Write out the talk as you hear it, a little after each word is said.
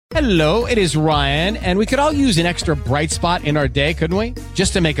Hello, it is Ryan, and we could all use an extra bright spot in our day, couldn't we?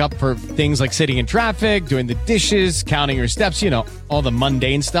 Just to make up for things like sitting in traffic, doing the dishes, counting your steps, all the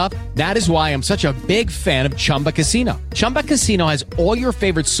mundane stuff. That is why I'm such a big fan of Chumba Casino. Chumba Casino has all your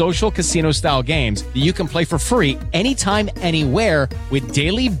favorite social casino-style games that you can play for free anytime, anywhere with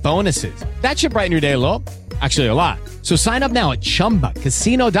daily bonuses. That should brighten your day a little. Actually, a lot. So sign up now at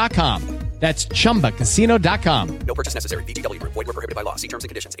ChumbaCasino.com. That's ChumbaCasino.com. No purchase necessary. VGW Group. Void where prohibited by law. See terms and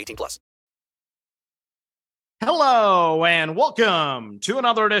conditions. 18+. Hello, and welcome to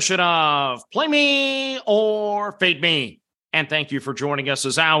another edition of Play Me or Fade Me. And thank you for joining us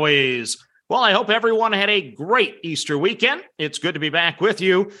as always. Well, I hope everyone had a great Easter weekend. It's good to be back with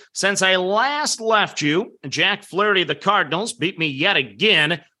you. Since I last left you, Jack Flaherty of the Cardinals beat me yet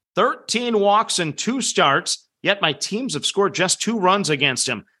again. 13 walks and 2 starts, yet my teams have scored just 2 runs against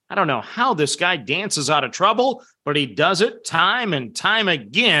him. I don't know how this guy dances out of trouble, but he does it time and time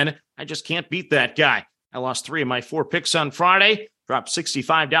again. I just can't beat that guy. I lost 3 of my 4 picks on Friday, dropped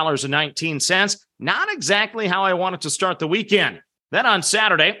 $65.19. Not exactly how I wanted to start the weekend. Then on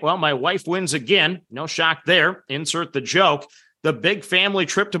Saturday, well, my wife wins again. No shock there. Insert the joke. The big family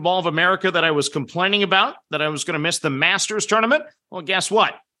trip to Mall of America that I was complaining about, that I was going to miss the Masters tournament. Well, guess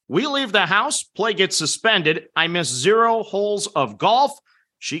what? We leave the house, play gets suspended. I miss 0 holes of golf.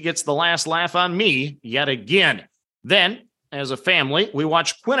 She gets the last laugh on me yet again. Then, as a family, we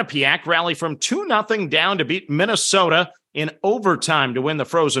watched Quinnipiac rally from 2-0 down to beat Minnesota in overtime to win the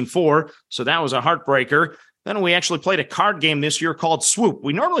Frozen Four. So that was a heartbreaker. Then we actually played a card game this year called Swoop.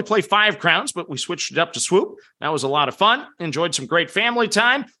 We normally play 5 crowns, but we switched it up to Swoop. That was a lot of fun. Enjoyed some great family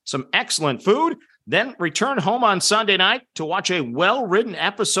time, some excellent food. Then returned home on Sunday night to watch a well-written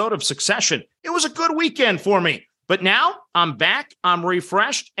episode of Succession. It was a good weekend for me. But now I'm back, I'm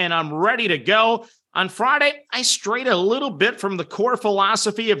refreshed, and I'm ready to go. On Friday, I strayed a little bit from the core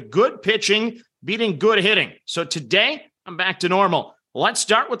philosophy of good pitching beating good hitting. So today, I'm back to normal. Let's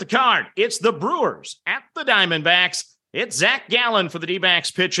start with the card. It's the Brewers at the Diamondbacks. It's Zach Gallen for the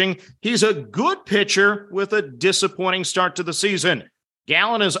D-backs pitching. He's a good pitcher with a disappointing start to the season.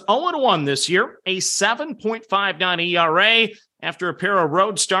 Gallen is 0-1 this year, a 7.59 ERA after a pair of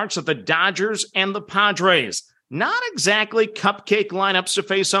road starts at the Dodgers and the Padres. Not exactly cupcake lineups to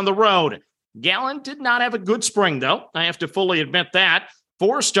face on the road. Gallen did not have a good spring, though. I have to fully admit that.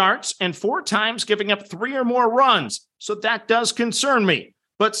 4 starts and 4 times giving up 3 or more runs. So that does concern me.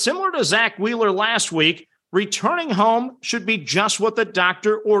 But similar to Zach Wheeler last week, returning home should be just what the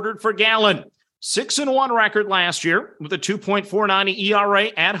doctor ordered for Gallen. 6-1 record last year with a 2.49 ERA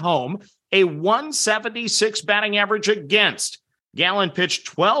at home, a 176 batting average against. Gallen pitched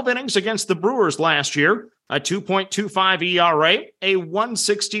 12 innings against the Brewers last year, a 2.25 ERA, a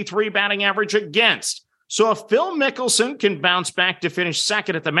 163 batting average against. So if Phil Mickelson can bounce back to finish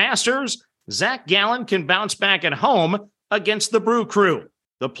second at the Masters, Zach Gallen can bounce back at home against the Brew Crew.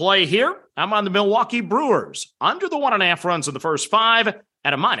 The play here, I'm on the Milwaukee Brewers, under the 1.5 runs in the first 5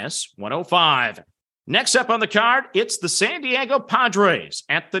 at a -105. Next up on the card, it's the San Diego Padres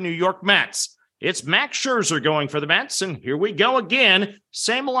at the New York Mets. It's Max Scherzer going for the Mets, and here we go again.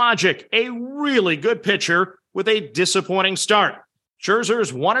 Same logic, a really good pitcher with a disappointing start.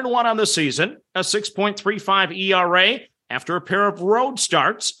 Scherzer's 1-1 on the season, a 6.35 ERA after a pair of road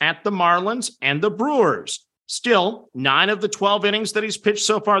starts at the Marlins and the Brewers. Still, 9 of the 12 innings that he's pitched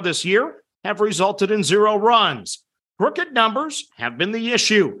so far this year have resulted in 0 runs. Crooked numbers have been the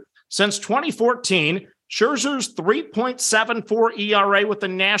issue. Since 2014, Scherzer's 3.74 ERA with the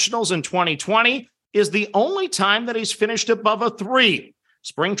Nationals in 2020 is the only time that he's finished above a 3.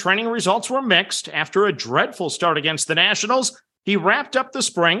 Spring training results were mixed after a dreadful start against the Nationals. He wrapped up the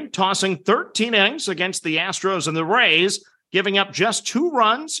spring, tossing 13 innings against the Astros and the Rays, giving up just 2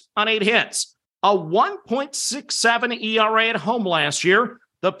 runs on 8 hits. A 1.67 ERA at home last year.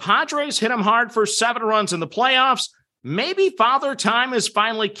 The Padres hit him hard for 7 runs in the playoffs. Maybe Father Time is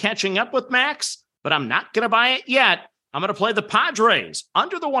finally catching up with Max, but I'm not going to buy it yet. I'm going to play the Padres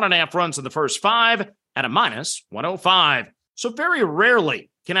under the 1.5 runs in the first 5 at a -105. So very rarely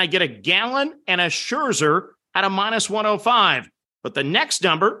can I get a Gallen and a Scherzer at a -105. But the next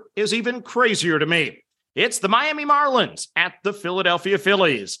number is even crazier to me. It's the Miami Marlins at the Philadelphia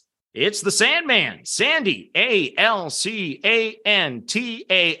Phillies. It's the Sandman, Sandy, Alcantara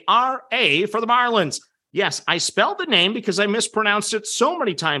for the Marlins. Yes, I spelled the name because I mispronounced it so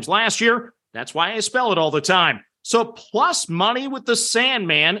many times last year. That's why I spell it all the time. So plus money with the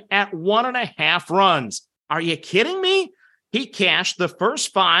Sandman at 1.5 runs. Are you kidding me? He cashed the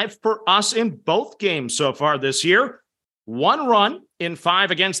first 5 for us in both games so far this year. 1 run in 5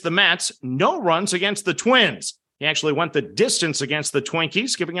 against the Mets, no runs against the Twins. He actually went the distance against the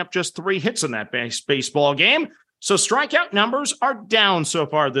Twinkies, giving up just 3 hits in that baseball game. So strikeout numbers are down so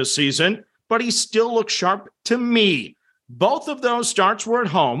far this season, but he still looks sharp to me. Both of those starts were at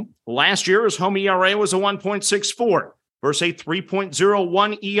home. Last year, his home ERA was a 1.64 versus a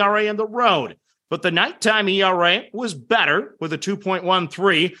 3.01 ERA on the road. But the nighttime ERA was better with a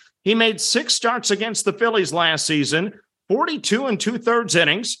 2.13. He made 6 starts against the Phillies last season, 42 and 2/3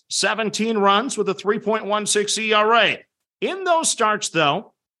 innings, 17 runs with a 3.16 ERA. In those starts,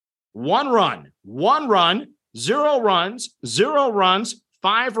 though, 1 run, 0 runs, 0 runs,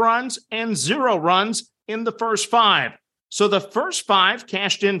 5 runs, and 0 runs in the first 5. So the first 5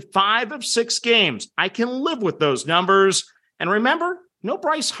 cashed in 5 of 6 games. I can live with those numbers. And remember, no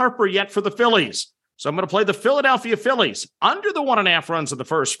Bryce Harper yet for the Phillies. So I'm going to play the Philadelphia Phillies under the 1.5 runs of the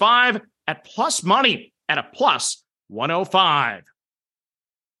first 5 at plus money at a plus 105.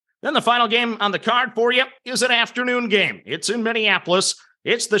 Then the final game on the card for you is an afternoon game. It's in Minneapolis.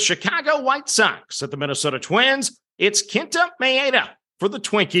 It's the Chicago White Sox at the Minnesota Twins. It's Kenta Maeda for the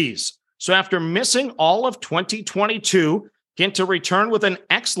Twinkies. So after missing all of 2022, Kenta returned with an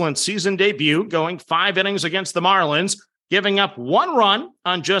excellent season debut, going 5 innings against the Marlins, giving up 1 run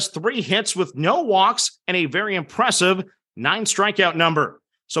on just 3 hits with no walks and a very impressive 9 strikeout number.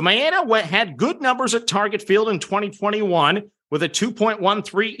 So Maeda had good numbers at Target Field in 2021 with a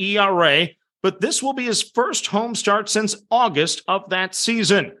 2.13 ERA, but this will be his first home start since August of that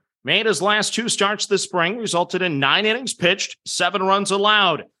season. Maeda's last 2 starts this spring resulted in 9 innings pitched, 7 runs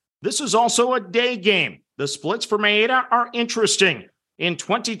allowed. This is also a day game. The splits for Maeda are interesting. In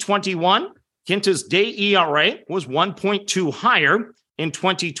 2021, Kenta's day ERA was 1.2 higher. In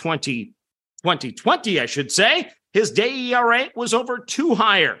 2020, his day ERA was over 2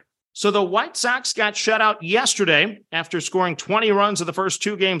 higher. So the White Sox got shut out yesterday after scoring 20 runs in the first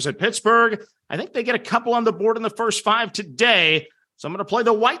 2 games at Pittsburgh. I think they get a couple on the board in the first 5 today. So I'm going to play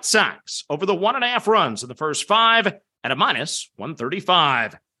the White Sox over the 1.5 runs in the first 5 at a minus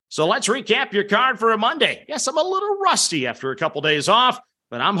 135. So let's recap your card for a Monday. Yes, I'm a little rusty after a couple days off,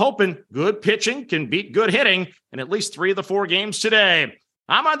 but I'm hoping good pitching can beat good hitting in at least 3 of the 4 games today.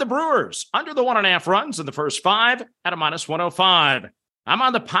 I'm on the Brewers under the 1.5 runs in the first 5 at a minus 105. I'm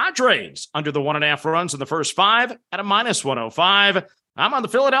on the Padres under the 1.5 runs in the first 5 at a minus 105. I'm on the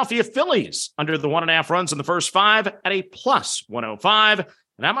Philadelphia Phillies under the 1.5 runs in the first 5 at a plus 105.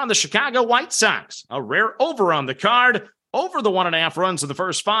 And I'm on the Chicago White Sox, a rare over on the card, over the 1.5 runs in the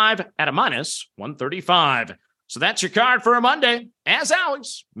first 5 at a minus 135. So that's your card for a Monday. As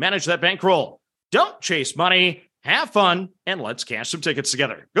always, manage that bankroll. Don't chase money, have fun, and let's cash some tickets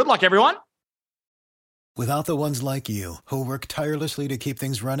together. Good luck, everyone. Without the ones like you, who work tirelessly to keep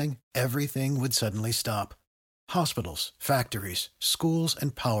things running, everything would suddenly stop. Hospitals, factories, schools,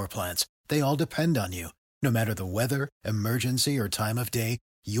 and power plants, they all depend on you. No matter the weather, emergency, or time of day,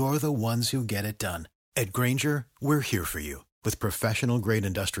 you're the ones who get it done. At Grainger, we're here for you with professional-grade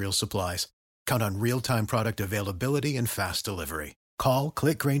industrial supplies. Count on real-time product availability and fast delivery. Call,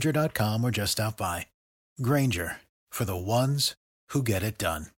 click Grainger.com, or just stop by. Grainger, for the ones who get it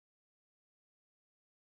done.